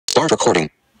Start recording.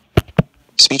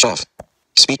 Speech off.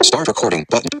 Speech start recording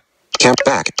button. Camp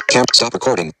back. Camp stop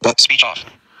recording but speech off.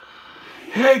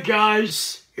 Hey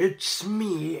guys, it's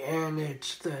me and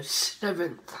it's the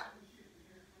 7th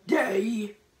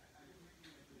day.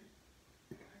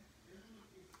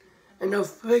 And I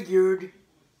figured,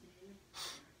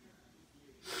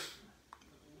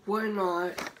 why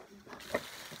not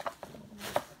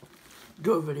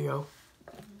do a video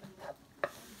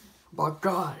about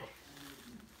God?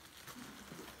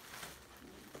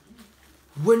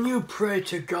 When you pray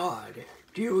to God,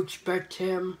 do you expect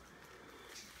Him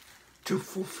to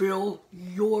fulfill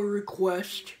your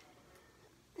request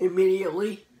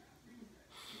immediately?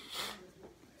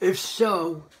 If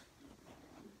so,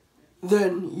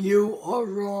 then you are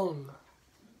wrong.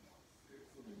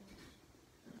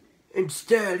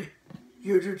 Instead,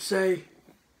 you should say,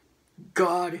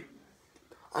 God,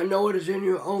 I know it is in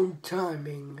your own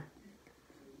timing,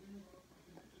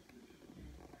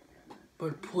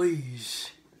 but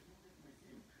please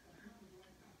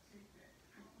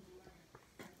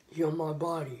heal my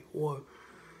body, or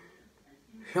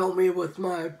help me with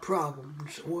my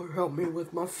problems, or help me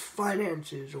with my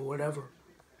finances, or whatever.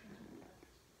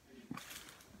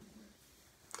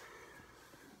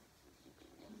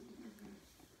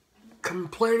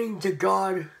 Complaining to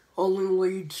God only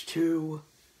leads to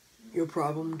your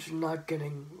problems not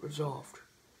getting resolved.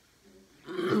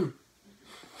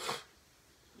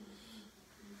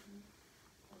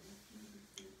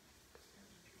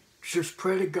 Just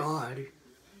pray to God,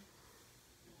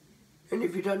 and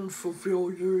if He doesn't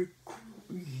fulfill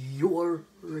your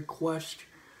request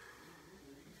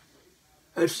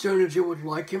as soon as you would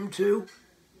like Him to,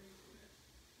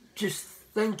 just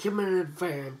thank Him in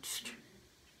advance.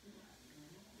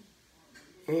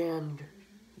 And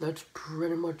that's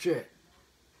pretty much it.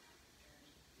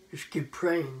 Just keep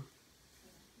praying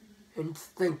and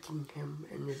thanking Him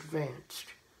in advance.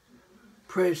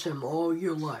 Praise Him all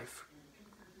your life.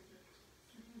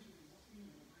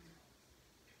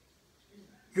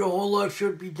 Your whole life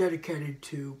should be dedicated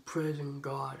to praising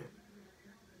God.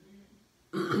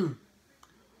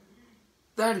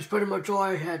 That is pretty much all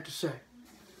I had to say.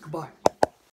 Goodbye.